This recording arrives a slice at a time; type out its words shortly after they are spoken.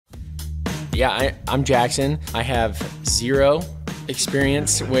Yeah, I'm Jackson. I have zero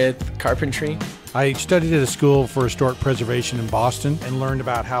experience with carpentry. I studied at a school for historic preservation in Boston and learned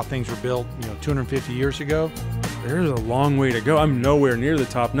about how things were built, 250 years ago. There's a long way to go. I'm nowhere near the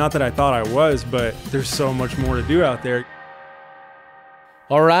top. Not that I thought I was, but there's so much more to do out there.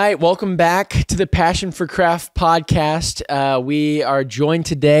 All right, welcome back to the Passion for Craft podcast. We are joined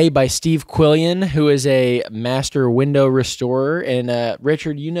today by Steve Quillian, who is a master window restorer. And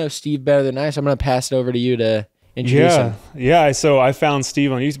Richard, you know Steve better than I, so I'm going to pass it over to you to introduce him. Yeah. So I found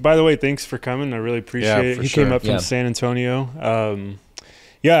Steve on YouTube. By the way, thanks for coming. I really appreciate it. He came up from San Antonio.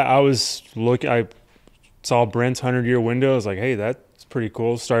 I was looking. I saw Brent's 100-year window. I was like, hey, that's pretty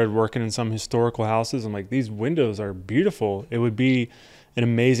cool. Started working in some historical houses. I'm like, these windows are beautiful. It would be an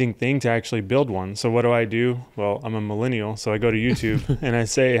amazing thing to actually build one. So what do? Well, I'm a millennial, so I go to YouTube and I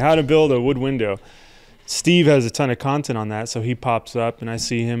say, how to build a wood window. Steve has a ton of content on that, so he pops up and I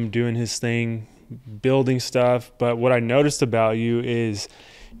see him doing his thing, building stuff. But what I noticed about you is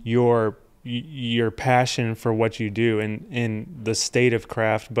your passion for what you do and the state of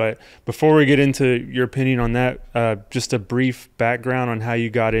craft. But before we get into your opinion on that, just a brief background on how you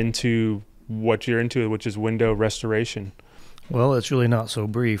got into what you're into, which is window restoration. Well, it's really not so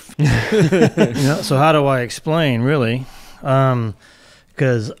brief. So how do I explain, really?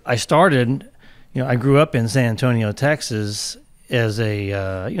 Because I started, I grew up in San Antonio, Texas as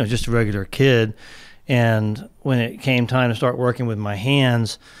a, just a regular kid. And when it came time to start working with my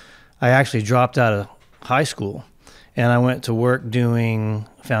hands, I actually dropped out of high school and I went to work doing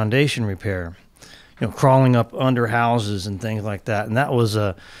foundation repair, crawling up under houses and things like that. And that was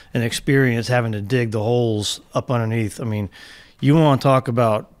an experience, having to dig the holes up underneath. I mean, you want to talk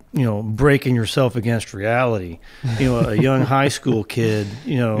about, breaking yourself against reality. A young high school kid,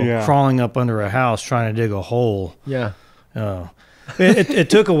 crawling up under a house trying to dig a hole. Yeah. It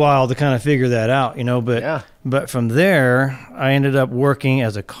took a while to kind of figure that out, but from there, I ended up working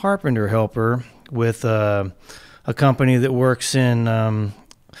as a carpenter helper with a company that works in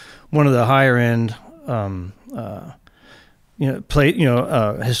one of the higher end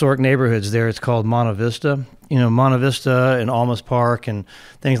historic neighborhoods there. It's called Monte Vista. Monte Vista and Almas Park and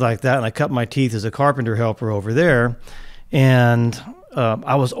things like that. And I cut my teeth as a carpenter helper over there. And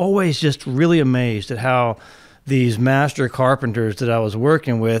I was always just really amazed at how these master carpenters that I was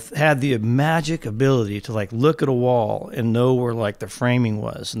working with had the magic ability to look at a wall and know where the framing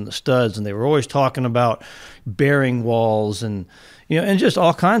was and the studs. And they were always talking about bearing walls and, and just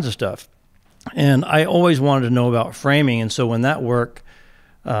all kinds of stuff. And I always wanted to know about framing. And so when that work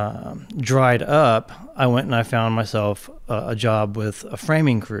dried up, I went and I found myself a job with a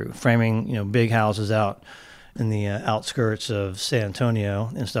framing crew, framing, big houses out in the outskirts of San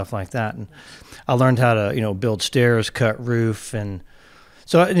Antonio and stuff like that. And I learned how to, build stairs, cut roof. And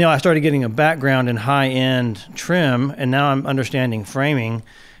so, I started getting a background in high-end trim, and now I'm understanding framing.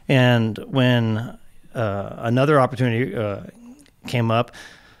 And when another opportunity came up,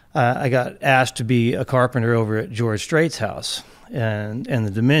 I got asked to be a carpenter over at George Strait's house and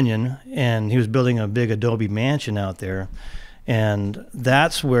the Dominion, and he was building a big adobe mansion out there. And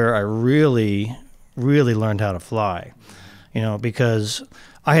that's where I really learned how to fly, because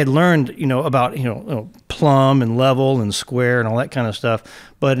I had learned, about, plumb and level and square and all that kind of stuff.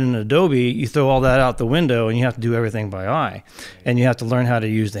 But in Adobe, you throw all that out the window and you have to do everything by eye. And you have to learn how to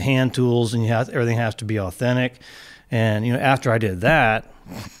use the hand tools, and everything has to be authentic. And, after I did that,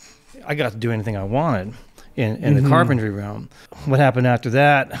 I got to do anything I wanted in the carpentry realm. What happened after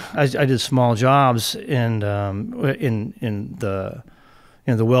that? I did small jobs in the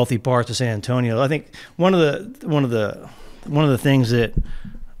wealthy parts of San Antonio. I think one of the things that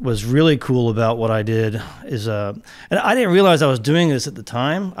was really cool about what I did is, and I didn't realize I was doing this at the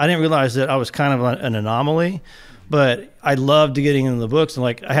time. I didn't realize that I was kind of an anomaly, but I loved getting into the books. And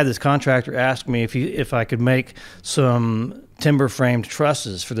I had this contractor ask me if I could make some timber framed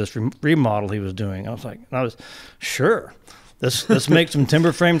trusses for this remodel he was doing. I was sure. Let's make some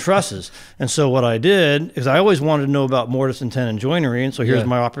timber frame trusses. And so what I did is I always wanted to know about mortise and tenon joinery, and so here's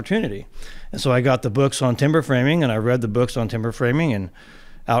my opportunity. And so I got the books on timber framing, and I read the books on timber framing, and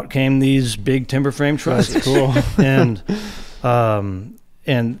out came these big timber frame trusses. That's cool. and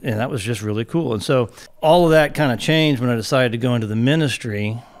that was just really cool. And so all of that kind of changed when I decided to go into the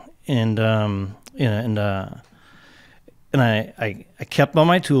ministry, and I kept all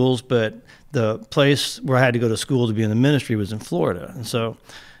my tools, but the place where I had to go to school to be in the ministry was in Florida. And so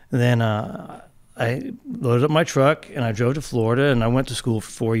then I loaded up my truck and I drove to Florida, and I went to school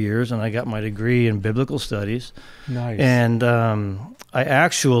for 4 years, and I got my degree in biblical studies. Nice. And I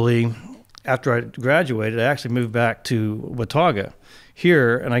actually, after I graduated, I actually moved back to Watauga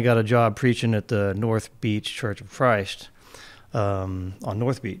here, and I got a job preaching at the North Beach Church of Christ on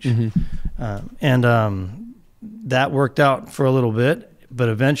North Beach. And that worked out for a little bit, but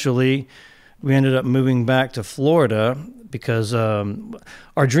eventually we ended up moving back to Florida because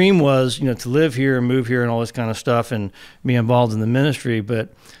our dream was, to live here and move here and all this kind of stuff and be involved in the ministry.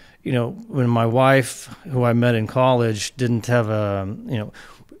 But, when my wife, who I met in college, didn't have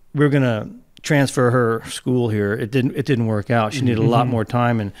we were going to transfer her school here. It didn't work out. She needed a lot more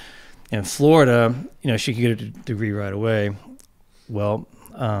time. And in Florida, she could get a degree right away. Well,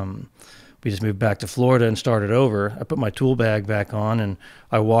 we just moved back to Florida and started over. I put my tool bag back on and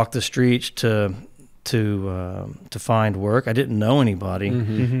I walked the streets to find work. I didn't know anybody.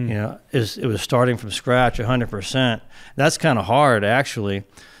 It was starting from scratch 100%. That's kind of hard, actually.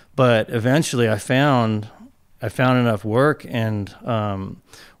 But eventually I found enough work and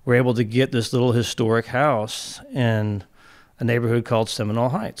we're able to get this little historic house in a neighborhood called Seminole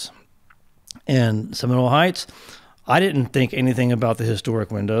Heights. And Seminole Heights, I didn't think anything about the historic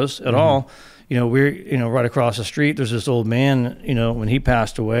windows at all. We're right across the street. There's this old man, when he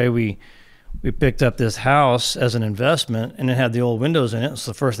passed away, we picked up this house as an investment, and it had the old windows in it.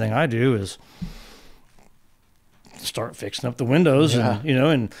 So the first thing I do is start fixing up the windows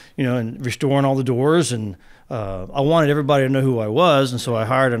and restoring all the doors. And I wanted everybody to know who I was, and so I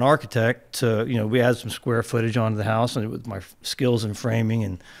hired an architect to, we had some square footage onto the house, and with my skills in framing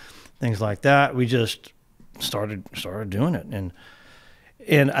and things like that, we just started doing it.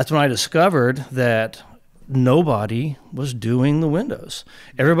 And that's when I discovered that nobody was doing the windows.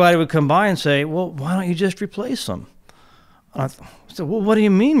 Everybody would come by and say, well, why don't you just replace them? I said, well, what do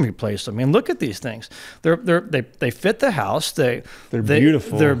you mean replace them? I mean, look at these things. They fit the house. They're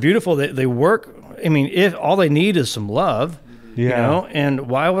beautiful. They're beautiful. They work. I mean, if all they need is some love, and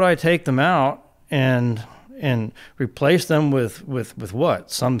why would I take them out and replace them with what?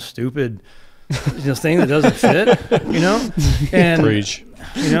 Some stupid thing that doesn't fit, and Preach.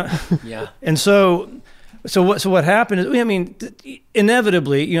 And so what happened is,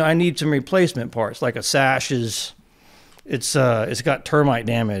 inevitably, I need some replacement parts, like a sash it's got termite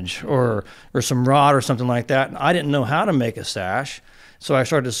damage or some rot or something like that. And I didn't know how to make a sash, so I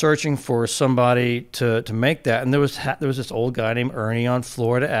started searching for somebody to make that. And there was this old guy named Ernie on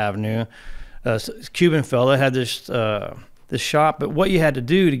Florida Avenue, Cuban fella, had this shop. But what you had to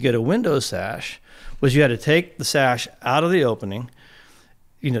do to get a window sash was you had to take the sash out of the opening,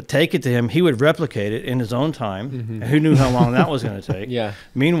 take it to him. He would replicate it in his own time. And who knew how long that was going to take?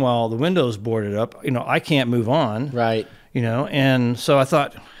 Meanwhile, the window's boarded up. I can't move on. Right. And so I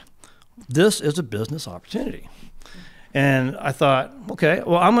thought, this is a business opportunity. And I thought, okay,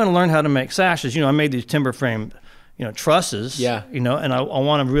 well, I'm going to learn how to make sashes. I made these timber frame, trusses. And I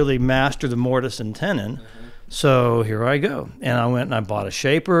want to really master the mortise and tenon. So here I go. And I went and I bought a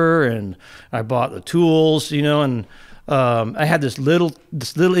shaper and I bought the tools, and I had this little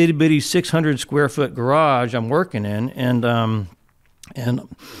itty bitty 600 square foot garage I'm working in, and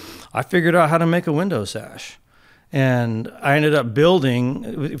I figured out how to make a window sash. And I ended up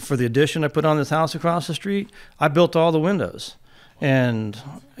building, for the addition I put on this house across the street, I built all the windows and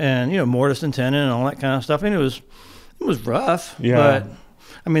mortise and tenon and all that kind of stuff. And it was rough, but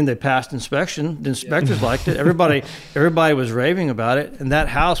they passed inspection. The inspectors liked it. Everybody was raving about it. And that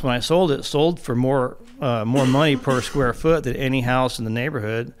house, when I sold it, sold for more money per square foot than any house in the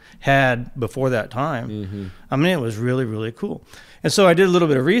neighborhood had before that time. It was really, really cool. And so I did a little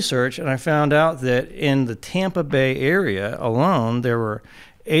bit of research, and I found out that in the Tampa Bay area alone, there were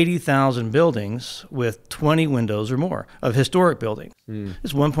 80,000 buildings with 20 windows or more of historic buildings.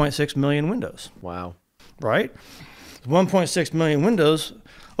 It's 1.6 million windows. Wow. Right? 1.6 million windows.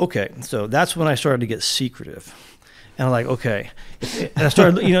 Okay, so that's when I started to get secretive. And I'm like, okay. And I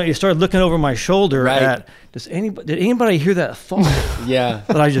started, you started looking over my shoulder at, did anybody hear that thought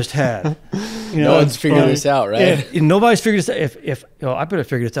that I just had? No one's figured this out, right? Nobody's figured this out. I better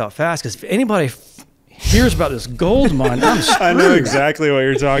figure this out fast, because if anybody hears about this gold mine, I'm screwed. I know exactly what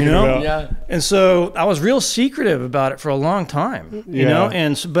you're talking about. Yeah. And so I was real secretive about it for a long time,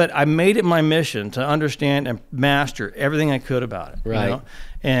 but I made it my mission to understand and master everything I could about it. Right.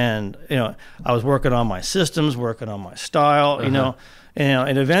 And I was working on my systems, working on my style,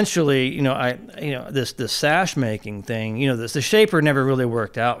 and eventually, this sash making thing, the shaper never really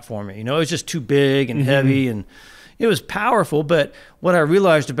worked out for me. It was just too big and heavy, and it was powerful. But what I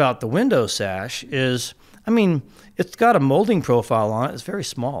realized about the window sash is, it's got a molding profile on it. It's very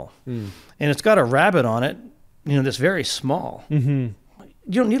small, and it's got a rabbet on it, that's very small.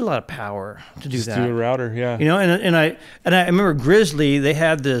 you don't need a lot of power to do Just that. do a router, yeah. You know, and I remember Grizzly, they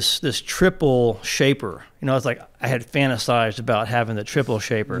had this triple shaper. You know, it's like I had fantasized about having the triple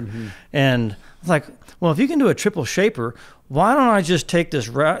shaper. And I was like, well, if you can do a triple shaper, why don't I just take 3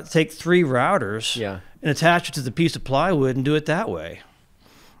 routers and attach it to the piece of plywood and do it that way?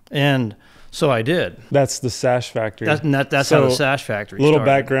 And so I did. That's the Sash Factory. That's how the Sash Factory started. Little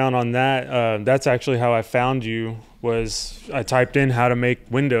background on that. That's actually how I found you. Was I typed in how to make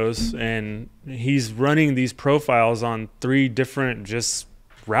windows, and he's running these profiles on 3 different just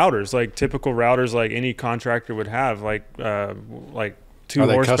routers, like typical routers like any contractor would have, like 2 horsepower. Are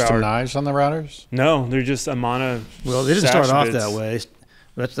they customized on the routers? No, they're just Amana. Well, they didn't start off that way.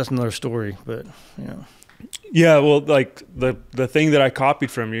 That's another story, but you know. Yeah, well, like the thing that I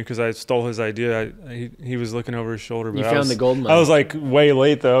copied from you because I stole his idea. He was looking over his shoulder. But you found the gold mine. I was like way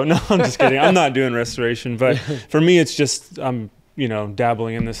late though. No, I'm just kidding. I'm not doing restoration, but for me, it's just I'm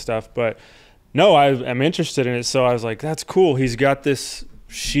dabbling in this stuff. But no, I'm interested in it. So I was like, that's cool. He's got this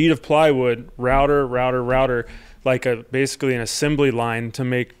sheet of plywood, router, like basically an assembly line to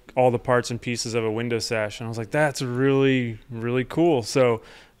make all the parts and pieces of a window sash. And I was like, that's really, really cool. So.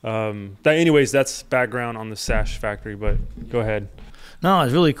 Anyways, that's background on the Sash Factory, but go ahead. No,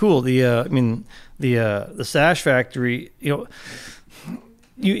 it's really cool. The Sash Factory, you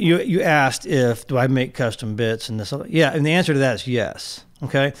asked do I make custom bits and this, yeah, and the answer to that is yes.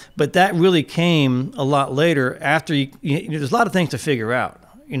 Okay, but that really came a lot later after there's a lot of things to figure out,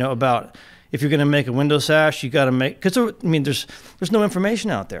 about if you're going to make a window sash, you got to make, because there's no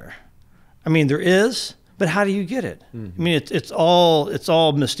information out there. I mean, there is. But how do you get it? I mean, it's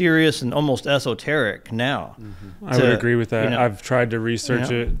all mysterious and almost esoteric now. I would agree with that. I've tried to research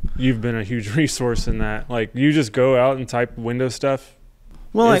it. You've been a huge resource in that. Like, you just go out and type window stuff.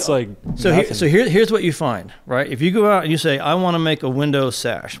 Well, it's here's what you find, right? If you go out and you say, I want to make a window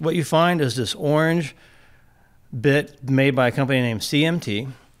sash, what you find is this orange bit made by a company named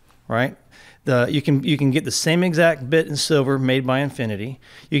CMT, right? You can get the same exact bit in silver made by Infinity.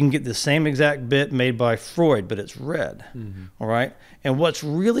 You can get the same exact bit made by Freud, but it's red. All right. And what's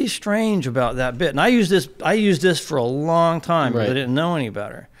really strange about that bit, and I used this for a long time because I didn't know any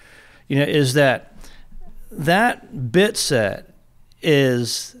better, is that bit set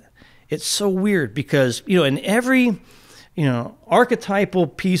it's so weird because in every archetypal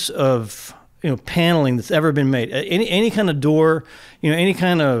piece of paneling that's ever been made, any kind of door, any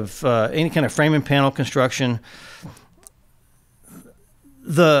kind of frame and panel construction,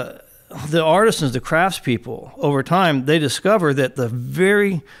 the artisans, the craftspeople, over time they discover that the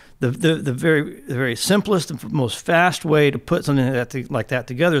very simplest and most fast way to put something like that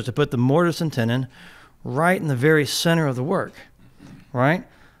together is to put the mortise and tenon right in the very center of the work, right?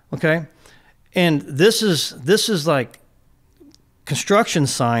 Okay, and this is like construction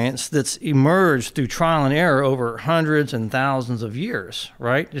science that's emerged through trial and error over hundreds and thousands of years,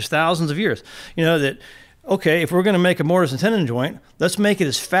 right? Just thousands of years. That, okay, if we're going to make a mortise and tenon joint, let's make it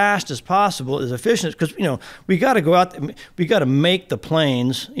as fast as possible, as efficient, because, we got to go out, we got to make the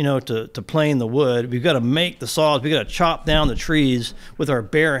planes, to plane the wood. We've got to make the saws. We got to chop down the trees with our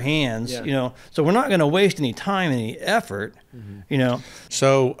bare hands, So we're not going to waste any time, any effort,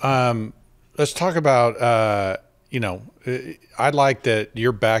 So let's talk about, I like that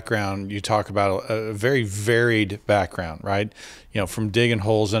your background, you talk about a very varied background, right? From digging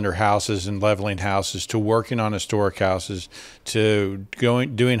holes under houses and leveling houses to working on historic houses to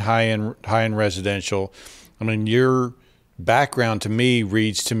doing high-end residential. I mean, your background to me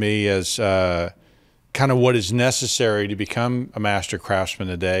reads to me as kind of what is necessary to become a master craftsman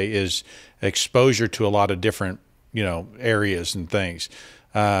today is exposure to a lot of different, areas and things.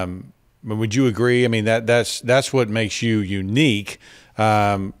 Would you agree? I mean, that's what makes you unique,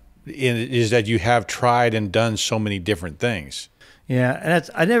 is that you have tried and done so many different things. Yeah, and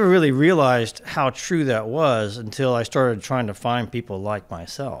I never really realized how true that was until I started trying to find people like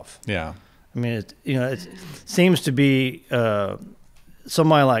myself. Yeah. I mean, it seems to be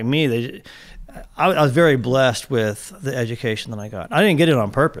somebody like me. I was very blessed with the education that I got. I didn't get it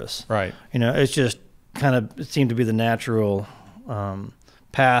on purpose. Right. It's just it seemed to be the natural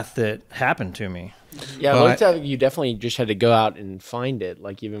path that happened to me. Yeah, well, it looked like you definitely just had to go out and find it.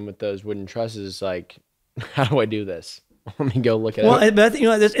 Like, even with those wooden trusses, like, how do I do this? Let me go look at it. Well, but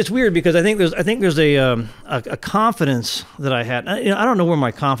it's weird because I think there's a confidence that I had. I don't know where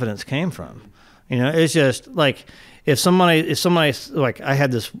my confidence came from. It's just like if somebody like I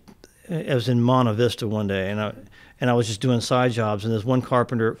had this. I was in Monta Vista one day, and I was just doing side jobs. And there's one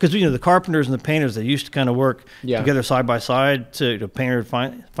carpenter, because the carpenters and the painters, they used to kind of work together side by side to painter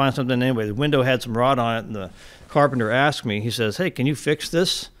find something. Anyway, the window had some rot on it, and the carpenter asked me. He says, "Hey, can you fix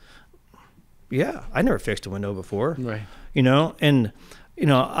this?" Yeah, I never fixed a window before. Right. And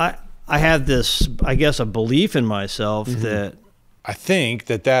I had this, I guess, a belief in myself that I think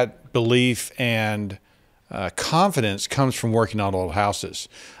that belief and confidence comes from working on old houses.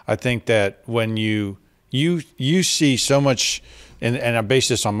 I think that when you see so much, and I base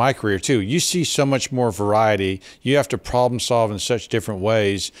this on my career too, you see so much more variety. You have to problem solve in such different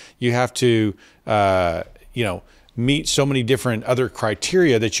ways. You have to, meet so many different other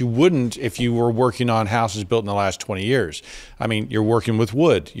criteria that you wouldn't if you were working on houses built in the last 20 years. I mean, you're working with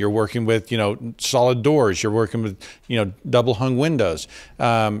wood, you're working with, solid doors, you're working with, double hung windows.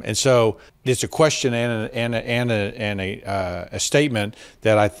 And so it's a question and a statement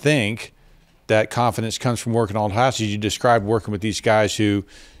that I think that confidence comes from working on houses. You described working with these guys who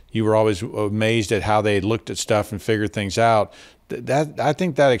you were always amazed at how they looked at stuff and figured things out. I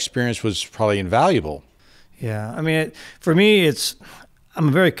think that experience was probably invaluable. Yeah, I mean, for me, I'm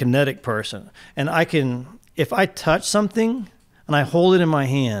a very kinetic person, and if I touch something and I hold it in my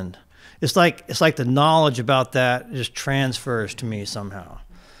hand, it's like the knowledge about that just transfers to me somehow.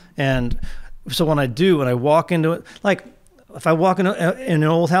 And so when I walk into it, like if I walk in an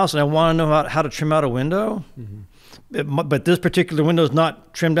old house and I want to know how to trim out a window, but this particular window is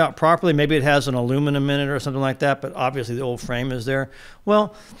not trimmed out properly, maybe it has an aluminum in it or something like that, but obviously the old frame is there.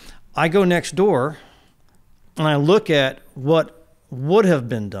 Well, I go next door and I look at what would have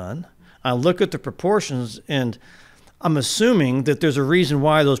been done. I look at the proportions, and I'm assuming that there's a reason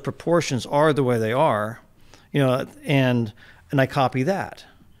why those proportions are the way they are, and I copy that.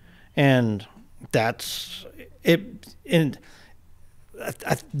 And that's it. And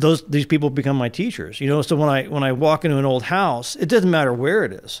these people become my teachers, So when I walk into an old house, it doesn't matter where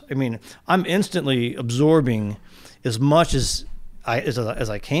it is. I mean, I'm instantly absorbing as much as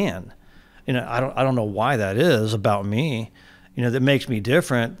I can. I don't know why that is about me, that makes me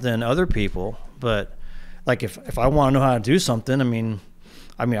different than other people. But like if I want to know how to do something, I mean,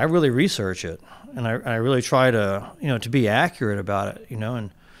 I really research it, and I really try to to be accurate about it,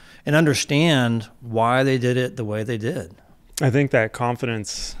 and understand why they did it the way they did. I think that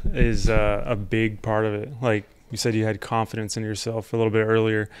confidence is a big part of it. Like you said, you had confidence in yourself a little bit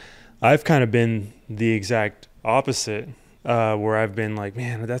earlier. I've kind of been the exact opposite. Where I've been like,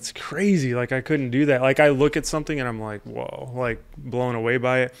 man, that's crazy. Like I couldn't do that. Like I look at something and I'm like, whoa, like blown away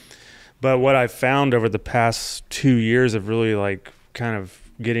by it. But what I've found over the past 2 years of really like kind of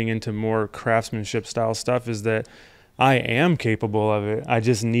getting into more craftsmanship style stuff is that I am capable of it. I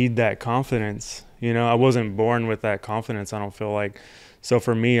just need that confidence. I wasn't born with that confidence, I don't feel like. So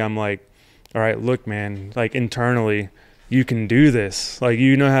for me, I'm like, all right, look, man, like internally, you can do this. Like,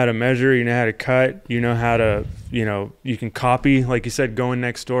 how to measure, how to cut, how to, you can copy, like you said, going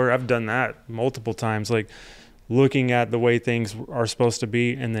next door. I've done that multiple times, like looking at the way things are supposed to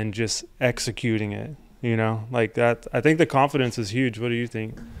be and then just executing it, like that. I think the confidence is huge. What do you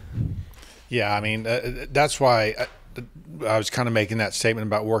think? Yeah, I mean, that's why I was kind of making that statement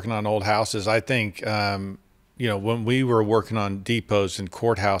about working on old houses. I think, when we were working on depots and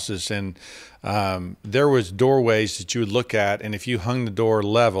courthouses, and there was doorways that you would look at, and if you hung the door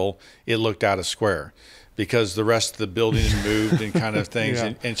level, it looked out of square because the rest of the building had moved and kind of things.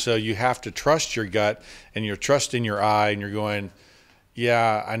 Yeah. And so you have to trust your gut and you're trusting your eye, and you're going,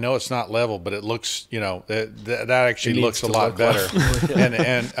 yeah, I know it's not level, but it looks, that actually looks a lot better.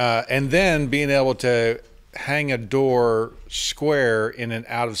 And then being able to hang a door square in an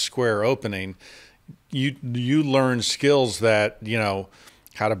out of square opening, you learn skills that,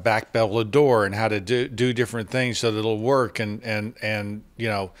 how to back bevel a door and how to do different things so that it'll work, and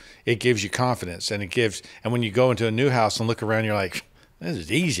it gives you confidence, and when you go into a new house and look around, you're like, this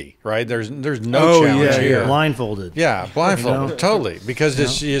is easy, right? There's no challenge here. Blindfolded. Yeah, blindfolded, totally, because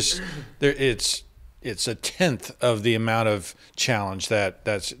it's a tenth of the amount of challenge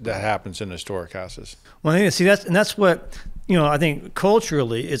that happens in historic houses. Well, see, that's what I think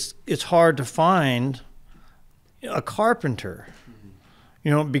culturally it's hard to find a carpenter.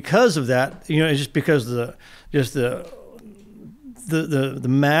 Because of that, it's just because the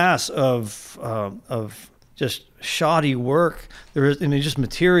mass of just shoddy work there is, just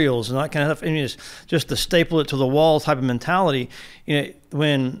materials and that kind of stuff. It's just the staple it to the wall type of mentality.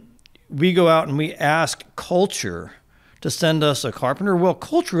 When we go out and we ask culture to send us a carpenter, well,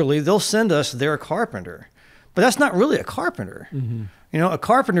 culturally they'll send us their carpenter, but that's not really a carpenter. Mm-hmm. A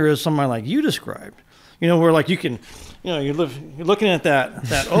carpenter is somebody like you described. Where like you can, you're looking at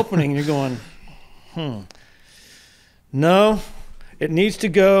that opening and you're going, no, it needs to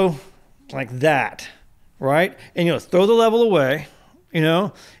go like that, right? And, you know, throw the level away, you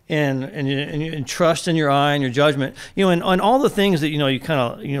know, and trust in your eye and your judgment, you know, and on all the things that, you know, you kind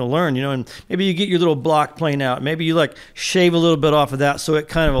of, you know, learn, you know, and maybe you get your little block plane out. Maybe you like shave a little bit off of that so it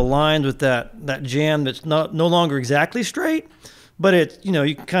kind of aligns with that jamb that's no longer exactly straight, but it, you know,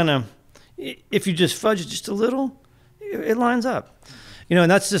 you kind of, if you just fudge it just a little, it lines up, you know,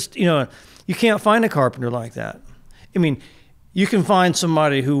 and that's just, you know, you can't find a carpenter like that. I mean, you can find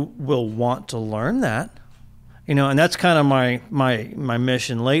somebody who will want to learn that, you know, and that's kind of my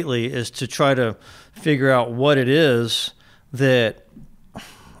mission lately, is to try to figure out what it is that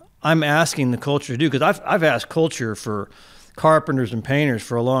I'm asking the culture to do. Because I've asked culture for carpenters and painters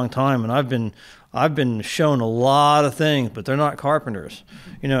for a long time, and I've been shown a lot of things, but they're not carpenters,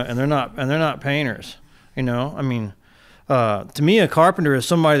 you know, and they're not painters, you know. I mean, to me, a carpenter is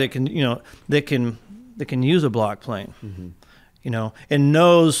somebody that can, you know, that can use a block plane, you know, and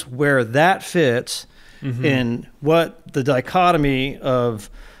knows where that fits, and what the dichotomy of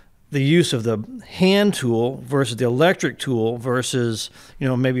the use of the hand tool versus the electric tool versus, you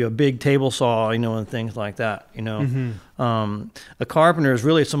know, maybe a big table saw, you know, and things like that, you know. A carpenter is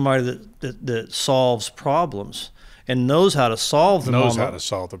really somebody that solves problems and knows how to solve them. Knows how to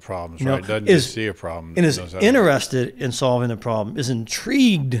solve the problems, right? Doesn't just see a problem. And is interested in solving the problem, is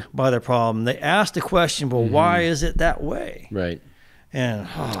intrigued by the problem. They ask the question, well, why is it that way? Right. And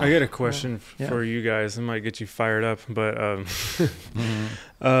I got a question for you guys. It might get you fired up, but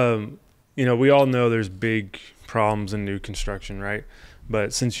you know, we all know there's big problems in new construction, right?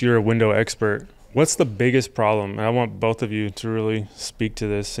 But since you're a window expert, what's the biggest problem? And I want both of you to really speak to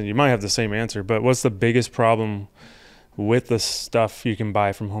this, and you might have the same answer, but what's the biggest problem with the stuff you can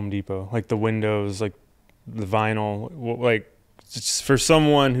buy from Home Depot, like the windows, like the vinyl, like, just for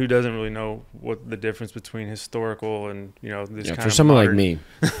someone who doesn't really know what the difference between historical and, you know, this kind of for someone modern,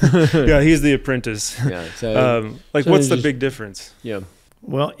 like me. Yeah, he's the apprentice. Yeah. So, like, what's the big difference? Yeah.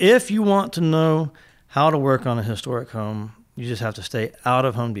 Well, if you want to know how to work on a historic home, you just have to stay out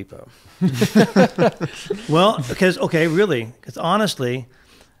of Home Depot. Well, because honestly,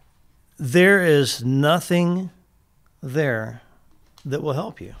 there is nothing there that will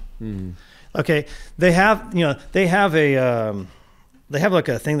help you. Okay, they have like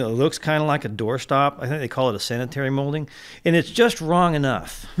a thing that looks kind of like a doorstop. I think they call it a sanitary molding, and it's just wrong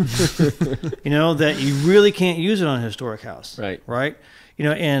enough, you know, that you really can't use it on a historic house. Right. You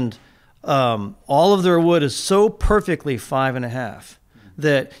know, and all of their wood is so perfectly 5.5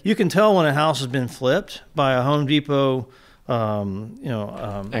 that you can tell when a house has been flipped by a Home Depot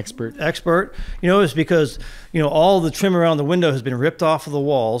expert, you know, it's because, you know, all the trim around the window has been ripped off of the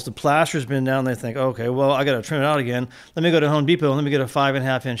walls. The plaster's been down. They think, okay, well, I got to trim it out again. Let me go to Home Depot and let me get a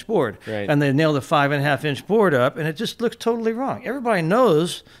 5.5 inch board. Right. And they nail the 5.5 inch board up, and it just looks totally wrong. Everybody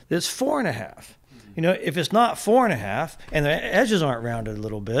knows that it's 4.5. You know, if it's not 4.5 and the edges aren't rounded a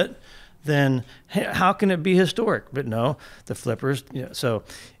little bit, then how can it be historic? But no, the flippers. You know, so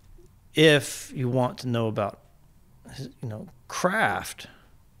if you want to know about, you know, craft,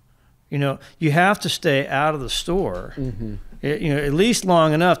 you know, you have to stay out of the store, you know, at least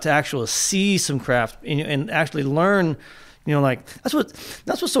long enough to actually see some craft and actually learn, you know, like that's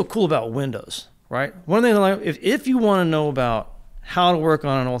what's so cool about windows, right? One thing, like, if you want to know about how to work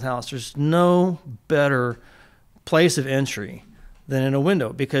on an old house, there's no better place of entry than in a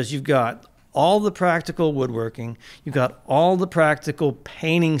window, because you've got all the practical woodworking, you've got all the practical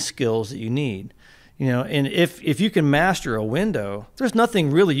painting skills that you need. You know, and if you can master a window, there's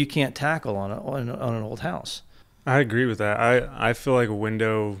nothing really you can't tackle on an old house. I agree with that. I feel like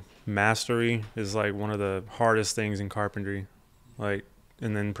window mastery is like one of the hardest things in carpentry. Like,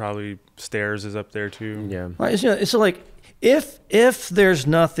 and then probably stairs is up there too. Yeah. Right. You know, it's like if there's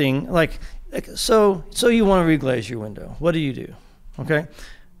nothing like so you want to reglaze your window. What do? Okay.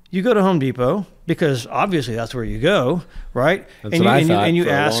 You go to Home Depot, because obviously that's where you go, right? That's what I thought for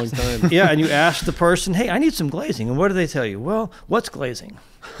ask, a long time. Yeah, and you ask the person, hey, I need some glazing. And what do they tell you? Well, what's glazing?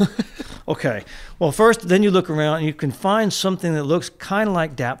 Okay. Well, first, then you look around and you can find something that looks kind of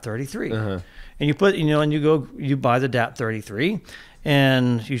like DAP 33. And you put, you know, and you buy the DAP 33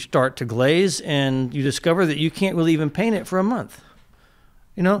 and you start to glaze, and you discover that you can't really even paint it for a month,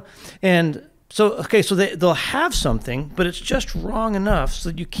 you know? And so, okay, so they'll have something, but it's just wrong enough so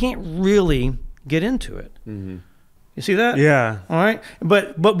that you can't really get into it. You see that? Yeah. All right.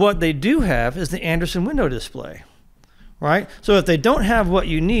 But what they do have is the Anderson window display, right? So if they don't have what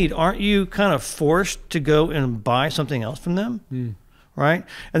you need, aren't you kind of forced to go and buy something else from them? Right?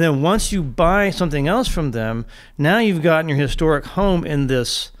 And then once you buy something else from them, now you've gotten your historic home in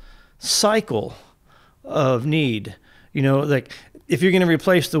this cycle of need. You know, like if you're going to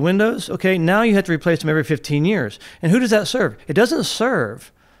replace the windows, okay, now you have to replace them every 15 years. And who does that serve? It doesn't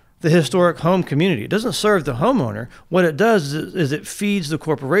serve the historic home community. It doesn't serve the homeowner. What it does is it feeds the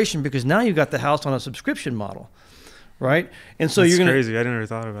corporation, because now you've got the house on a subscription model, right? And so That's you're gonna crazy. I never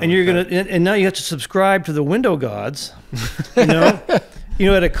thought about it. And you're gonna and now you have to subscribe to the window gods, you know,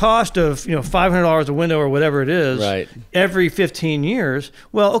 at a cost of $500 a window or whatever it is, right, every 15 years.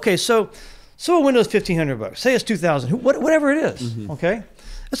 Well, okay, so a window's $1,500. Say it's $2,000. Whatever it is, okay,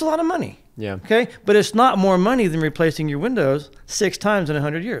 that's a lot of money. Yeah. Okay, but it's not more money than replacing your windows 6 times in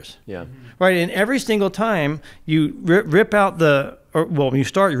 100 years. Yeah. Right, and every single time you rip out when you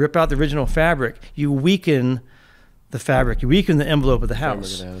start, you rip out the original fabric, you weaken the fabric, you weaken the envelope of the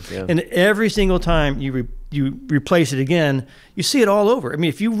house. Yeah. And every single time you replace it again, you see it all over. I mean,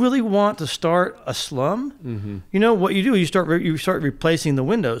 if you really want to start a slum, what you do, you start replacing the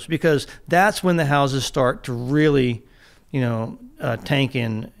windows, because that's when the houses start to really, tank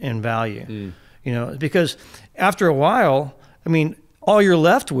in value. Because after a while, I mean, all you're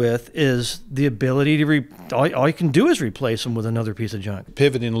left with is the ability to all you can do is replace them with another piece of junk.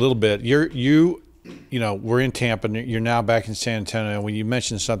 Pivoting a little bit, we're in Tampa, and you're now back in San Antonio. When you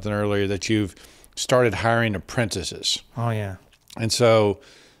mentioned something earlier that you've started hiring apprentices. Oh yeah. And so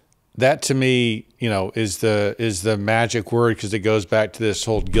that to me, is the magic word, because it goes back to this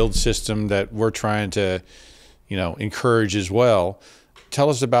whole guild system that we're trying to, encourage as well. Tell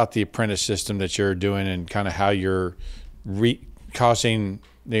us about the apprentice system that you're doing, and kind of how you're causing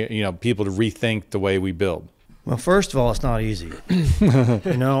people to rethink the way we build. Well, first of all, it's not easy,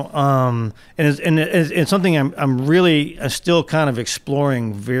 and it's something I'm still kind of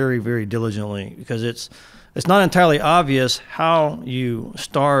exploring very, very diligently, because it's not entirely obvious how you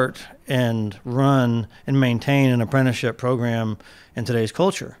start and run and maintain an apprenticeship program in today's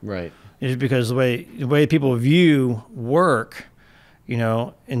culture. Right. It's because the way people view work,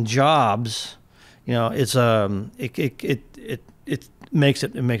 and jobs, it's it makes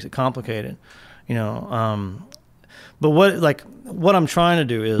it complicated, But what I'm trying to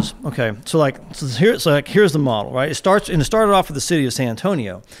do is, okay, here's the model, right? It started off with the city of San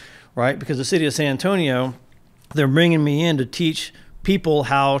Antonio, right? Because the city of San Antonio, they're bringing me in to teach people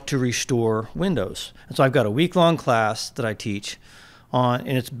how to restore windows. And so I've got a week-long class that I teach on,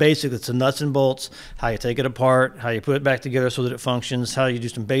 and it's the nuts and bolts, how you take it apart, how you put it back together so that it functions, how you do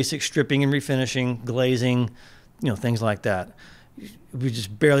some basic stripping and refinishing, glazing, things like that. We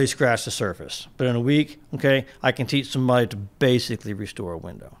just barely scratched the surface. But in a week, okay, I can teach somebody to basically restore a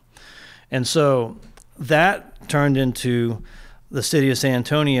window. And so that turned into the city of San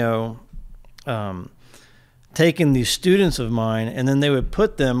Antonio taking these students of mine, and then they would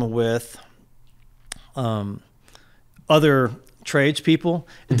put them with other tradespeople.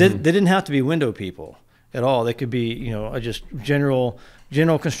 They didn't have to be window people at all. They could be, just general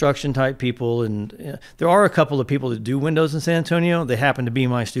construction type people. And there are a couple of people that do windows in San Antonio. They happen to be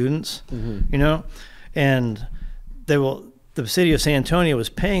my students, and the city of San Antonio was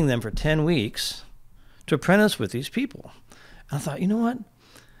paying them for 10 weeks to apprentice with these people. And I thought, you know what?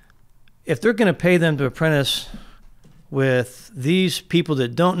 If they're going to pay them to apprentice with these people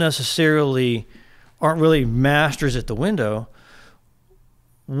that aren't really masters at the window,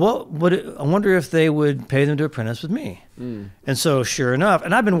 I wonder if they would pay them to apprentice with me. And so sure enough,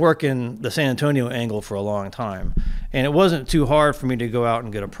 and I've been working the San Antonio angle for a long time, and it wasn't too hard for me to go out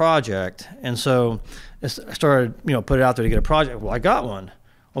and get a project. And so I started, put it out there to get a project. Well, I got one.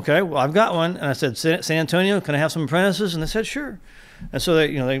 Okay, well, I've got one. And I said, San Antonio, can I have some apprentices? And they said, sure. And so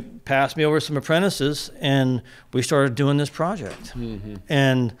they passed me over some apprentices, and we started doing this project.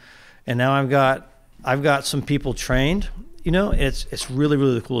 And now I've got some people trained. It's really,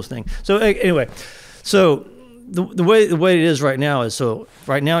 really the coolest thing. So anyway, so the way it is right now is, so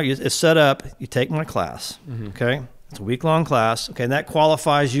right now it's set up. You take my class, okay? It's a week-long class, okay? And that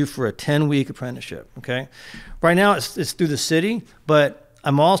qualifies you for a 10-week apprenticeship, okay? Right now it's through the city, but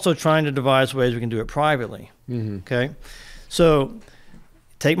I'm also trying to devise ways we can do it privately, okay? So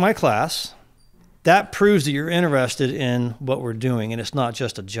take my class. That proves that you're interested in what we're doing, and it's not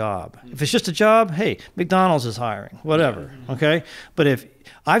just a job. If it's just a job, hey, McDonald's is hiring, whatever, okay? But if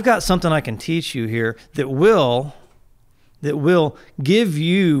I've got something I can teach you here that will give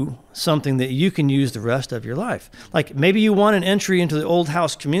you something that you can use the rest of your life. Like maybe you want an entry into the old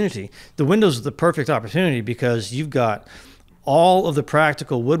house community. The windows are the perfect opportunity, because you've got all of the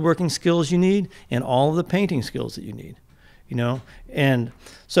practical woodworking skills you need and all of the painting skills that you need, And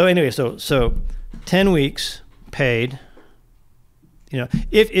so anyway, so 10 weeks paid, You know,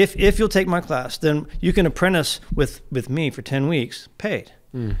 if you'll take my class, then you can apprentice with me for 10 weeks, paid,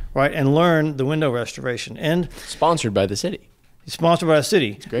 right, and learn the window restoration. And sponsored by the city. Sponsored by the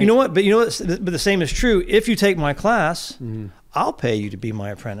city. You know what? But you know what? But the same is true. If you take my class, I'll pay you to be my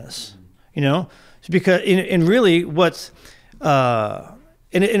apprentice. You know, because and really, what's and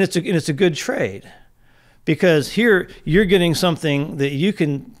it's a good trade, because here you're getting something that you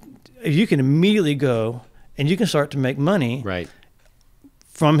can immediately go and you can start to make money. Right.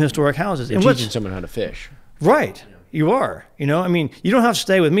 From historic houses. You're teaching someone how to fish. Right. You are. You know, I mean, you don't have to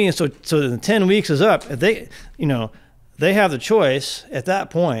stay with me. And so the 10 weeks is up. They have the choice at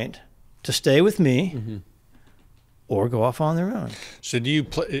that point to stay with me or go off on their own. So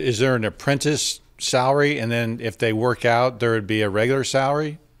is there an apprentice salary, and then if they work out, there would be a regular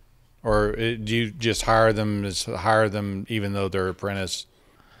salary? Or do you just hire them even though they're apprentice?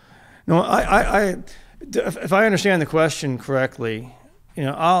 No, if I understand the question correctly, you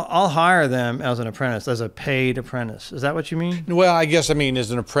know, I'll hire them as an apprentice, as a paid apprentice. Is that what you mean? Well, I guess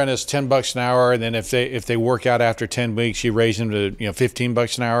as an apprentice, $10 an hour, and then if they work out after 10 weeks, you raise them to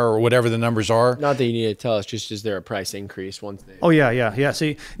 $15 an hour or whatever the numbers are. Not that you need to tell us. Just is there a price increase once they? Oh yeah.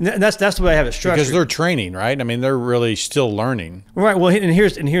 See, that's the way I have it structured. Because they're training, right? I mean, they're really still learning. Right. Well, and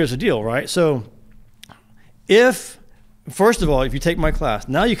here's the deal, right? So, first of all, if you take my class,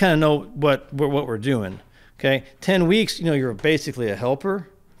 now you kind of know what we're doing. Okay, 10 weeks, you're basically a helper,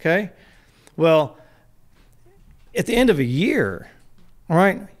 okay? Well, at the end of a year, all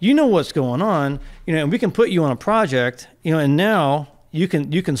right, you know what's going on, and we can put you on a project, and now you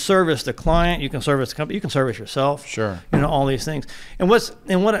can service the client, you can service the company, you can service yourself. Sure. All these things. And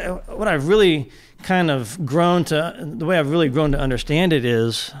what I've really kind of grown to, the way I've really grown to understand it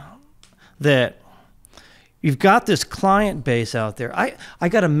is that you've got this client base out there. I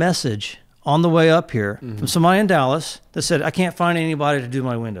got a message on the way up here from somebody in Dallas that said, I can't find anybody to do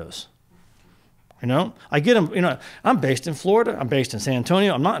my windows. I get them, I'm based in Florida, I'm based in San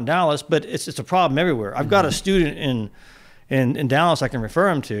Antonio, I'm not in Dallas, but it's a problem everywhere. I've got a student in Dallas I can refer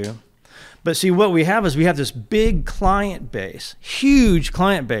him to. But see, what we have is we have this big client base, huge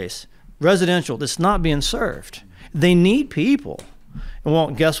client base, residential, that's not being served. They need people. And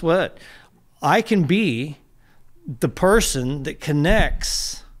well, guess what? I can be the person that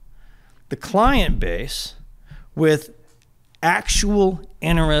connects the client base with actual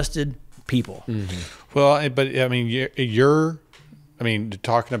interested people. Well, but I mean,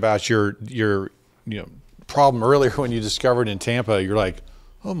 talking about your problem earlier when you discovered in Tampa, you're like,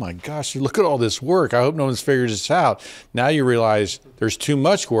 oh my gosh, look at all this work. I hope no one's figured this out. Now you realize there's too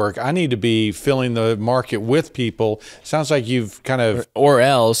much work. I need to be filling the market with people. Sounds like you've kind of... Or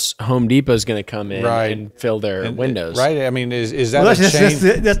else Home Depot's going to come in and fill their windows. Right. I mean, is that a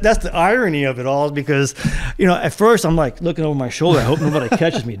change? That's the irony of it all, because, at first I'm like looking over my shoulder. I hope nobody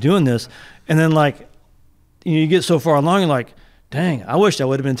catches me doing this. And then you get so far along, you're like, dang, I wish I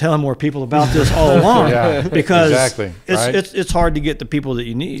would have been telling more people about this all along. Because exactly, it's hard to get the people that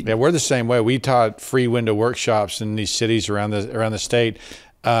you need. Yeah, we're the same way. We taught free window workshops in these cities around the state,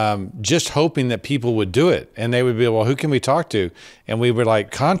 just hoping that people would do it. And they would be, well, who can we talk to? And we were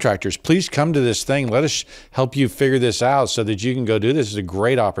like, contractors, please come to this thing. Let us help you figure this out so that you can go do this. It's a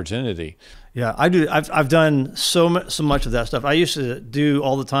great opportunity. Yeah, I do. I've done so much of that stuff. I used to do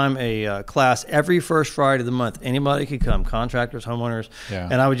all the time a class every first Friday of the month. Anybody could come, contractors, homeowners,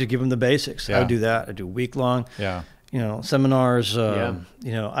 and I would just give them the basics. I would do that. I do week long, seminars.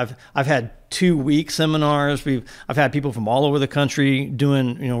 I've had 2-week seminars. I've had people from all over the country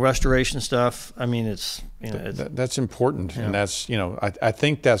doing restoration stuff. I mean, that's important, and that's I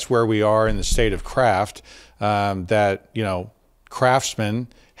think that's where we are in the state of craft. That craftsmen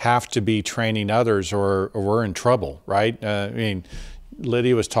have to be training others or we're in trouble, right? I mean,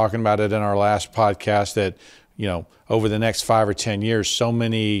 Lydia was talking about it in our last podcast that, over the next 5 or 10 years, so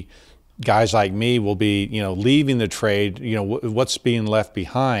many guys like me will be, leaving the trade, what's being left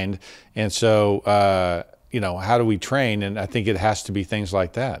behind. And so, how do we train? And I think it has to be things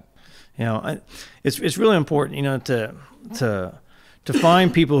like that. It's really important, to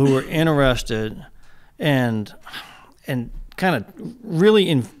find people who are interested and kind of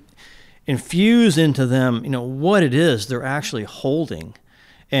really infuse into them, what it is they're actually holding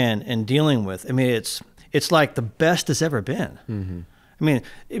and dealing with. I mean, it's like the best it's ever been. I mean,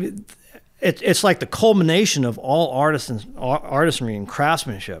 it's like the culmination of all artisanry and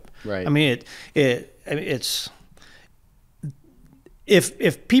craftsmanship. Right. I mean, it's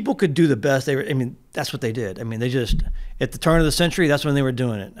if people could do the best, that's what they did. I mean, they just, at the turn of the century, that's when they were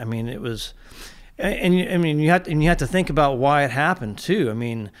doing it. I mean, it was. And you have to think about why it happened too. I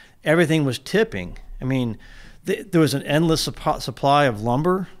mean, everything was tipping. I mean, there was an endless supply of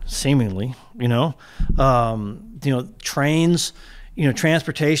lumber, seemingly, trains,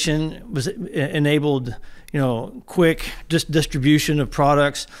 transportation was enabled, quick distribution of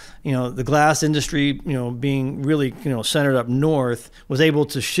products. The glass industry, being really, centered up north, was able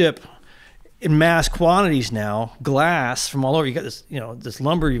to ship in mass quantities now glass from all over. You got this, this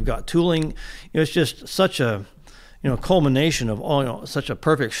lumber, you've got tooling. It's just such a, culmination of all, such a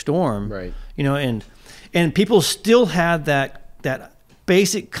perfect storm. Right. And people still had that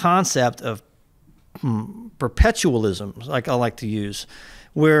basic concept of perpetualism, like I like to use,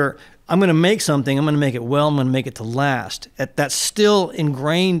 where I'm going to make something, I'm going to make it well, I'm going to make it to last. That's still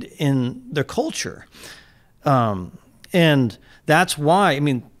ingrained in their culture. And that's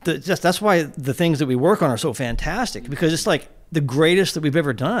why, that's why the things that we work on are so fantastic, because it's like the greatest that we've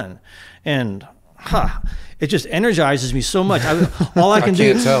ever done. And it just energizes me so much. All I can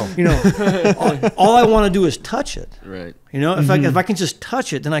do, all I want to do is touch it. Right. If I can just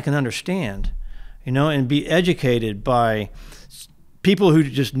touch it, then I can understand, and be educated by people who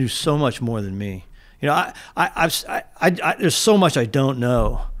just knew so much more than me. There's so much I don't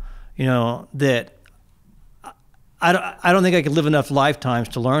know, that I don't think I could live enough lifetimes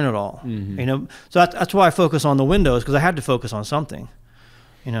to learn it all. So that's why I focus on the windows, because I had to focus on something.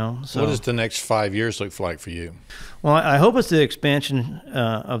 So what does the next 5 years look like for you? Well, I hope it's the expansion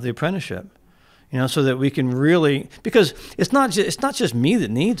of the apprenticeship, so that we can really, because it's not just me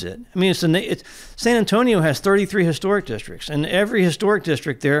that needs it. San Antonio has 33 historic districts, and every historic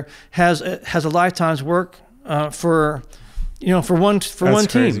district there has a lifetime's work for one crazy.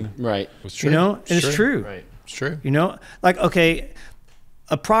 team. Right. It's true. And it's true. Right. It's true. Like, okay,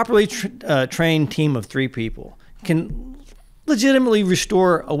 a properly trained team of 3 people can legitimately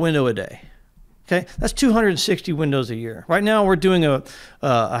restore a window a day. Okay, that's 260 windows a year. Right now, we're doing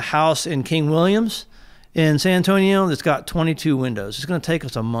a house in King Williams in San Antonio that's got 22 windows. It's going to take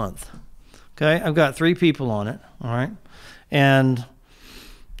us a month. Okay, I've got 3 people on it. All right, and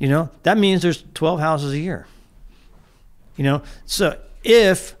that means there's 12 houses a year. So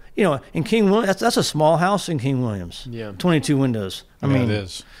if in King Williams, that's a small house in King Williams. Yeah, 22 windows. It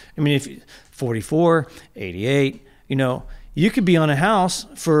is. If 44, 88, you could be on a house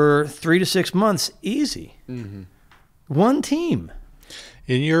for 3 to 6 months, easy. One team.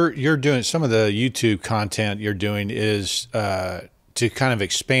 And you're doing some of the YouTube content you're doing is to kind of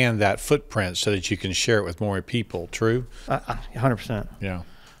expand that footprint so that you can share it with more people. True. 100%. Yeah.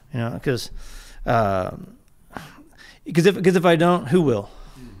 Because if I don't, who will?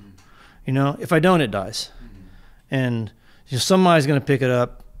 If I don't, it dies, and somebody's going to pick it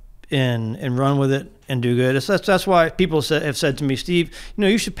up and run with it and do good. That's why people have said to me, Steve,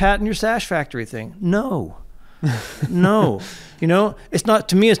 you should patent your sash factory thing. No, it's not,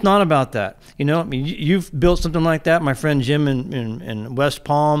 to me, it's not about that. You've built something like that. My friend Jim in West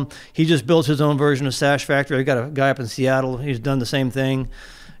Palm, he just built his own version of sash factory. I got a guy up in Seattle, he's done the same thing.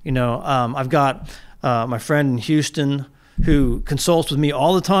 I've got my friend in Houston who consults with me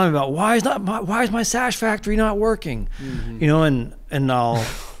all the time about why is my sash factory not working? And I'll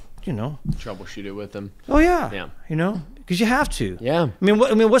troubleshoot it with them. Oh yeah. Because you have to. Yeah.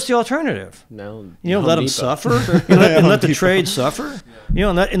 What's the alternative? No. Let them suffer. Let the trade suffer.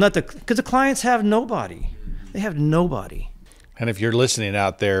 Because the clients have nobody. They have nobody. And if you're listening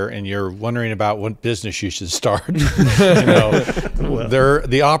out there and you're wondering about what business you should start, the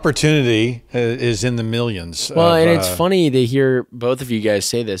opportunity is in the millions. Well, and it's funny to hear both of you guys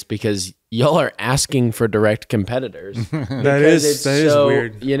say this, because y'all are asking for direct competitors. that is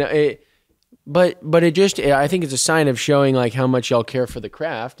weird. But it just, I think it's a sign of showing like how much y'all care for the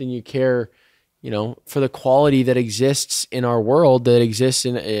craft, and you care, for the quality that exists in our world, that exists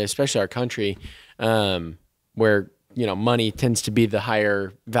in especially our country, where money tends to be the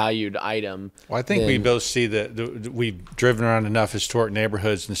higher valued item. Well, I think we both see that we've driven around enough historic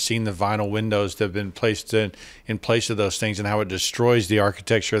neighborhoods and seen the vinyl windows that have been placed in place of those things and how it destroys the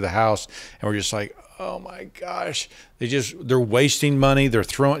architecture of the house. And we're just like, oh my gosh, they're wasting money. They're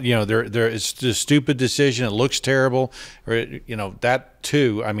throwing, it's a stupid decision. It looks terrible. Or, that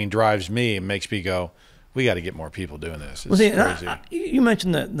too, drives me and makes me go, we got to get more people doing this. It's crazy. You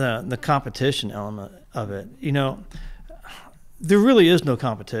mentioned the competition element of it. There really is no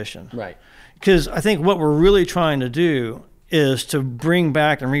competition. Right. Because I think what we're really trying to do is to bring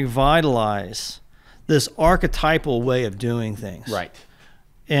back and revitalize this archetypal way of doing things. Right.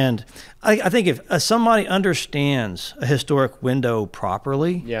 And I think if somebody understands a historic window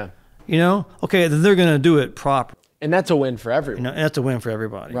properly, okay, then they're going to do it proper. And that's a win for everyone. And that's a win for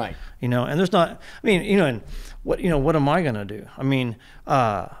everybody. Right. And there's not, and what am I going to do?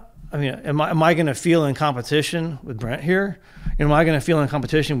 I mean, am I going to feel in competition with Brent here? Am I going to feel in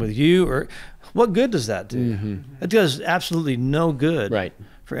competition with you? Or what good does that do? It does absolutely no good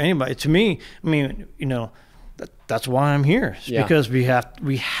for anybody. To me, I mean, you know, that's why I'm here. It's because we have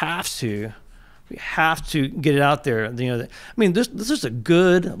to get it out there. You know, I mean, this is a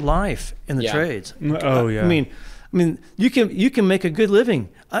good life in the trades. Oh yeah. I mean, you can make a good living.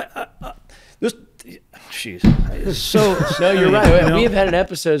 Jeez, so no, you're right. You know? We have had an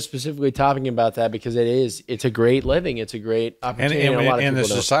episode specifically talking about that because it's a great living. It's a great opportunity. And the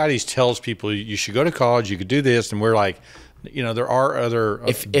society tells people you should go to college, you could do this, and we're like, you know, there are other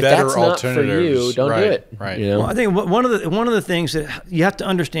if better that's alternatives. Not for you, don't do it. Right. You know? Well, I think one of the things that you have to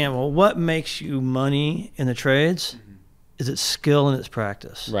understand. Well, what makes you money in the trades is its skill and its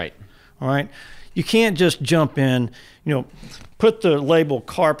practice. Right. All right. You can't just jump in. You know, put the label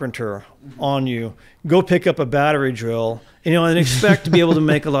carpenter on you. Go pick up a battery drill. You know, and expect to be able to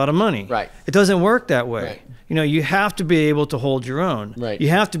make a lot of money. Right. It doesn't work that way. Right. You know, you have to be able to hold your own. Right. You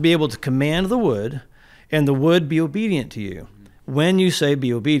have to be able to command the wood, and the wood be obedient to you when you say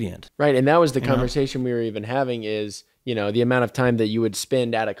be obedient. Right, and that was the conversation we were even having is, you know, the amount of time that you would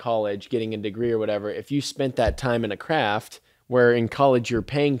spend out of college getting a degree or whatever. If you spent that time in a craft, where in college you're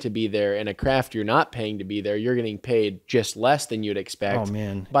paying to be there, in a craft you're not paying to be there, you're getting paid just less than you'd expect. Oh,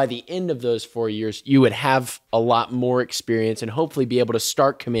 man. By the end of those 4 years, you would have a lot more experience and hopefully be able to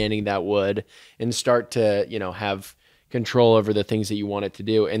start commanding that wood and start to, you know, have control over the things that you want it to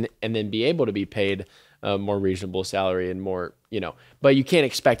do, and then be able to be paid a more reasonable salary and more, you know, but you can't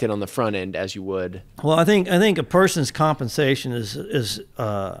expect it on the front end as you would. Well, I think a person's compensation is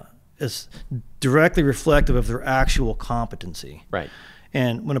directly reflective of their actual competency. Right.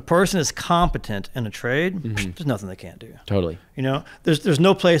 And when a person is competent in a trade, there's nothing they can't do. Totally. You know, there's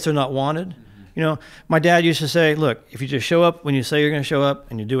no place they're not wanted. You know, my dad used to say, look, if you just show up when you say you're going to show up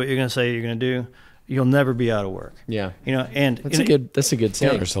and you do what you're going to say you're going to do, you'll never be out of work. Yeah. You know, and that's a good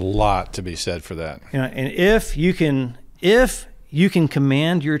saying. There's a lot to be said for that. You know, and if you can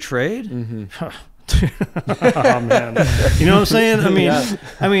command your trade, oh man, you know what I'm saying?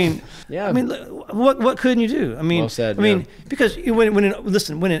 I mean, what couldn't you do? I mean, well said, because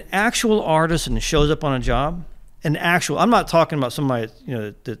when an actual artisan shows up on a job, I'm not talking about somebody, you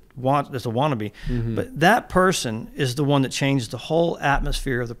know, that's a wannabe, but that person is the one that changes the whole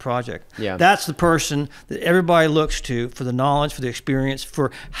atmosphere of the project. Yeah. That's the person that everybody looks to for the knowledge, for the experience, for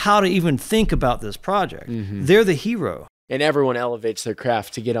how to even think about this project. They're the hero. And everyone elevates their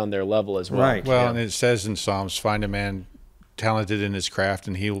craft to get on their level as well. Right. Well, and it says in Psalms, find a man talented in his craft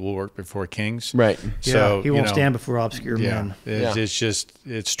and he will work before kings. Right. So he won't stand before obscure men.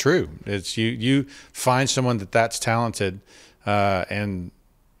 It's true. It's you find someone that's talented and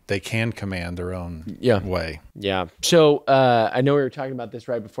they can command their own way. Yeah. So I know we were talking about this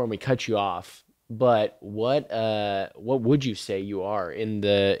right before we cut you off, but what would you say you are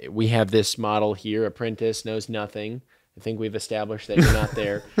we have this model here, apprentice, knows nothing. I think we've established that you're not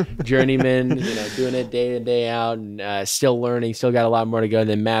there. Journeyman, you know, doing it day in, day out, and still learning, still got a lot more to go. And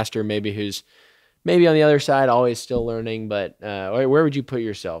then master, maybe who's maybe on the other side, always still learning. But where would you put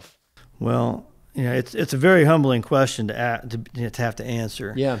yourself? Well, you know, it's a very humbling question to have to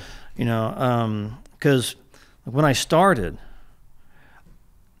answer. Yeah. You know, because when I started,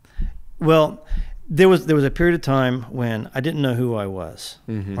 well, there was a period of time when I didn't know who I was,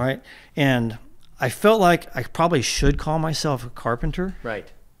 right? And I felt like I probably should call myself a carpenter.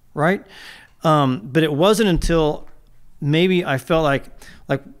 Right. Right. But it wasn't until maybe I felt like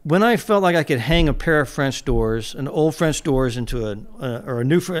when I felt like I could hang a pair of French doors, an old French doors into a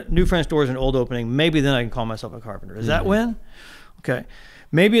new French doors in an old opening, maybe then I can call myself a carpenter. Is that when? Okay.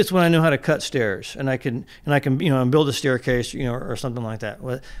 Maybe it's when I know how to cut stairs and I can you know, build a staircase, you know, or something like that.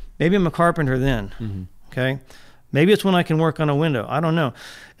 Well, maybe I'm a carpenter then. Okay. Maybe it's when I can work on a window. I don't know.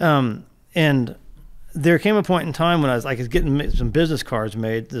 And there came a point in time when I was getting some business cards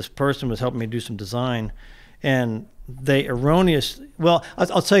made. This person was helping me do some design, and they well,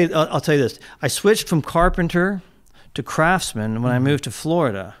 I'll tell you this. I switched from carpenter to craftsman when I moved to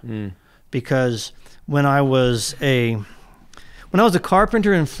Florida, because when I was a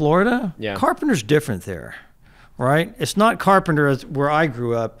carpenter in Florida, carpenter's different there. Right? It's not carpenter as where I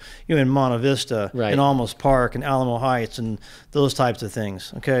grew up, you know, in Monte Vista, in Alamos Park and Alamo Heights and those types of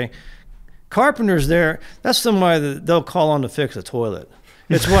things. Okay. Carpenters there, that's somebody that they'll call on to fix a toilet.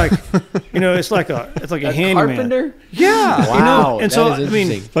 It's like, you know, it's like a handyman. Carpenter? Yeah. Wow. You know? And so, I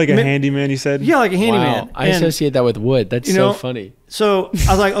mean, like a handyman, you said? Yeah, like a handyman. Wow. I associate that with wood. That's so funny. So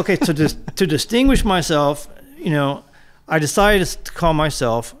I was like, okay, so to distinguish myself, you know, I decided to call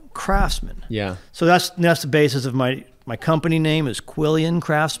myself craftsman. Yeah. So that's the basis of my my company name is Quillian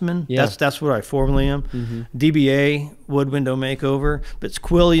Craftsman. Yeah. That's what I formerly am. DBA, Wood Window Makeover, but it's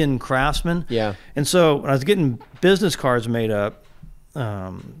Quillian Craftsman. Yeah. And so when I was getting business cards made up,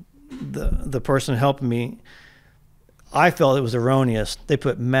 the person helping me, I felt it was erroneous. They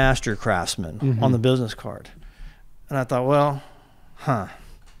put Master Craftsman on the business card. And I thought, well,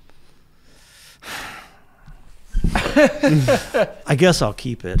 I guess I'll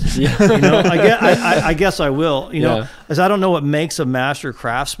keep it. Yeah. I guess I will. As I don't know what makes a master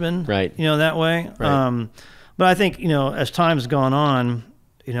craftsman. Right. That way. Right. But I think as time's gone on,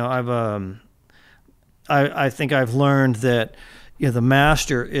 I think I've learned that the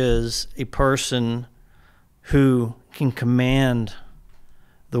master is a person who can command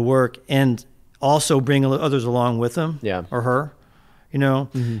the work and also bring others along with him. Yeah. Or her.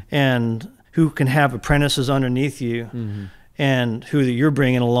 And who can have apprentices underneath you, and who you're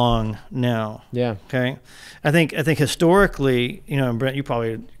bringing along now. Yeah. Okay. I think historically, and Brent, you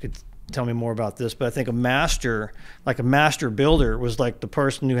probably could tell me more about this, but I think a master builder was like the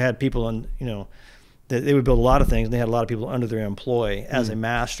person who had people on, they would build a lot of things, and they had a lot of people under their employ as a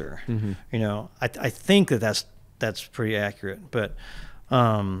master. I think that's pretty accurate, but.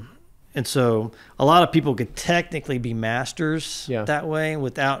 And so a lot of people could technically be masters that way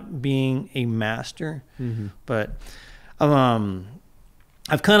without being a master. But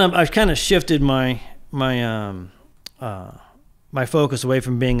I've kind of shifted my focus away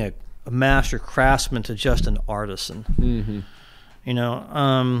from being a master craftsman to just an artisan.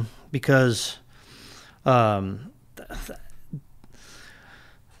 Because I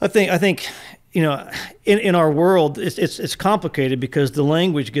think in our world, it's complicated because the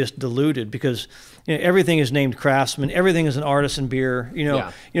language gets diluted because everything is named craftsman, everything is an artisan beer.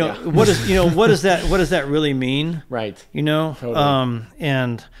 What does that really mean? Right. Totally.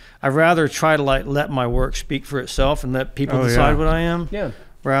 And I'd rather try to let my work speak for itself and let people decide what I am. Yeah.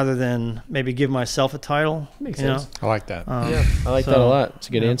 Rather than maybe give myself a title. Makes sense. I like that. I like that a lot. It's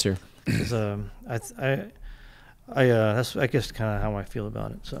a good answer. That's I guess kind of how I feel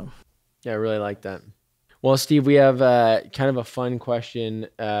about it. So. Yeah, I really like that. Well, Steve, we have kind of a fun question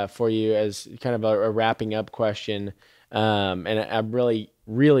for you as kind of a wrapping up question. And I'm really,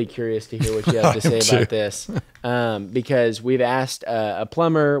 really curious to hear what you have to say about this. Because we've asked a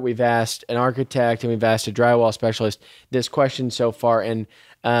plumber, we've asked an architect, and we've asked a drywall specialist this question so far. And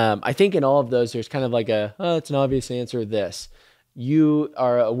I think in all of those, there's kind of like it's an obvious answer, this. You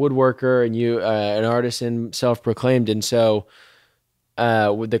are a woodworker and you an artisan, self-proclaimed. And so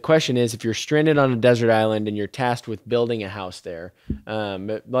the question is, if you're stranded on a desert island and you're tasked with building a house there,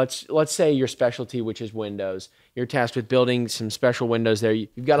 let's say your specialty, which is windows, you're tasked with building some special windows there.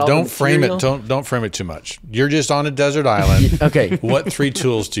 You've got all the material. Don't frame it too much. You're just on a desert island. Okay. What 3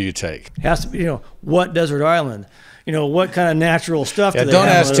 tools do you take? It has to be, what desert island? What kind of natural stuff do they don't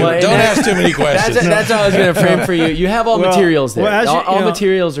have? Don't ask too many questions. That's how I was going to frame for you. You have all materials there. All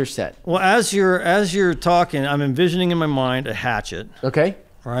materials are set. Well, as you're talking, I'm envisioning in my mind a hatchet. Okay.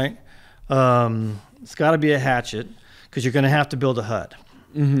 Right. It's got to be a hatchet because you're going to have to build a hut.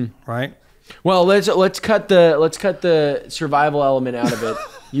 Right. Well, let's cut the survival element out of it.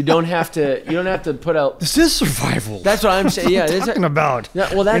 You don't have to put out. This is survival. That's what I'm saying. Yeah, what talking about.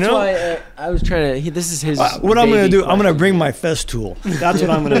 Yeah, well, that's why I was trying to. This is his. What I'm going to do? I'm going to bring my fest tool. That's what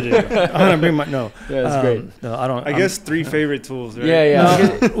I'm going to do. I'm going to bring my Yeah, that's great. No, I don't. I guess 3 favorite tools. Right?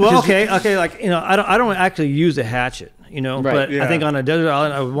 Yeah. No, well, okay. Like I don't actually use a hatchet. Right, but I think on a desert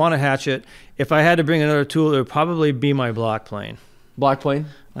island, I would want a hatchet. If I had to bring another tool, it would probably be my block plane. Block plane.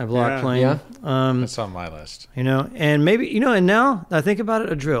 My block plane. Yeah. That's on my list. And maybe and now that I think about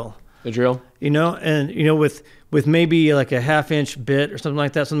it, a drill. The drill. And with maybe like a 1/2-inch bit or something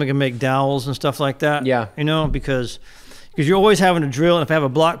like that, something that can make dowels and stuff like that. Yeah. Because you're always having to drill, and if I have a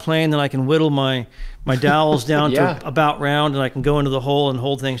block plane, then I can whittle my dowels down to about round, and I can go into the hole and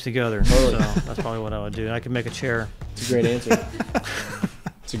hold things together. Totally. So that's probably what I would do. I could make a chair. It's a great answer.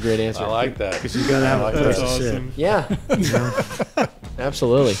 It's a great answer. I like that. Because you got to have a place to sit. Yeah.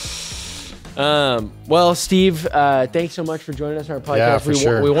 Absolutely. Well, Steve, thanks so much for joining us on our podcast. Yeah, for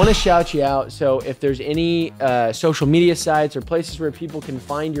sure. We want to shout you out. So if there's any social media sites or places where people can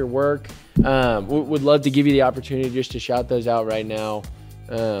find your work, would love to give you the opportunity just to shout those out right now.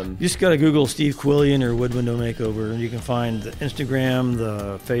 You just got to Google Steve Quillian or Wood Window Makeover, and you can find the Instagram,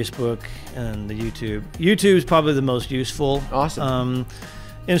 the Facebook, and the YouTube. YouTube is probably the most useful. Awesome.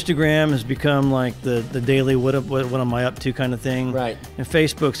 Instagram has become like the daily what am I up to kind of thing. Right. And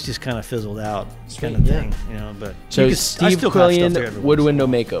Facebook's just kind of fizzled out kind of thing. But so Steve Quillian, Wood Window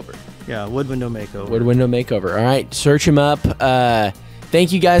Makeover. Yeah, Wood Window Makeover. Wood Window Makeover. All right, search him up.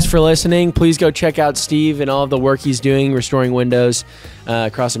 thank you guys for listening. Please go check out Steve and all of the work he's doing restoring windows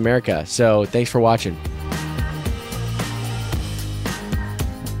across America. So thanks for watching.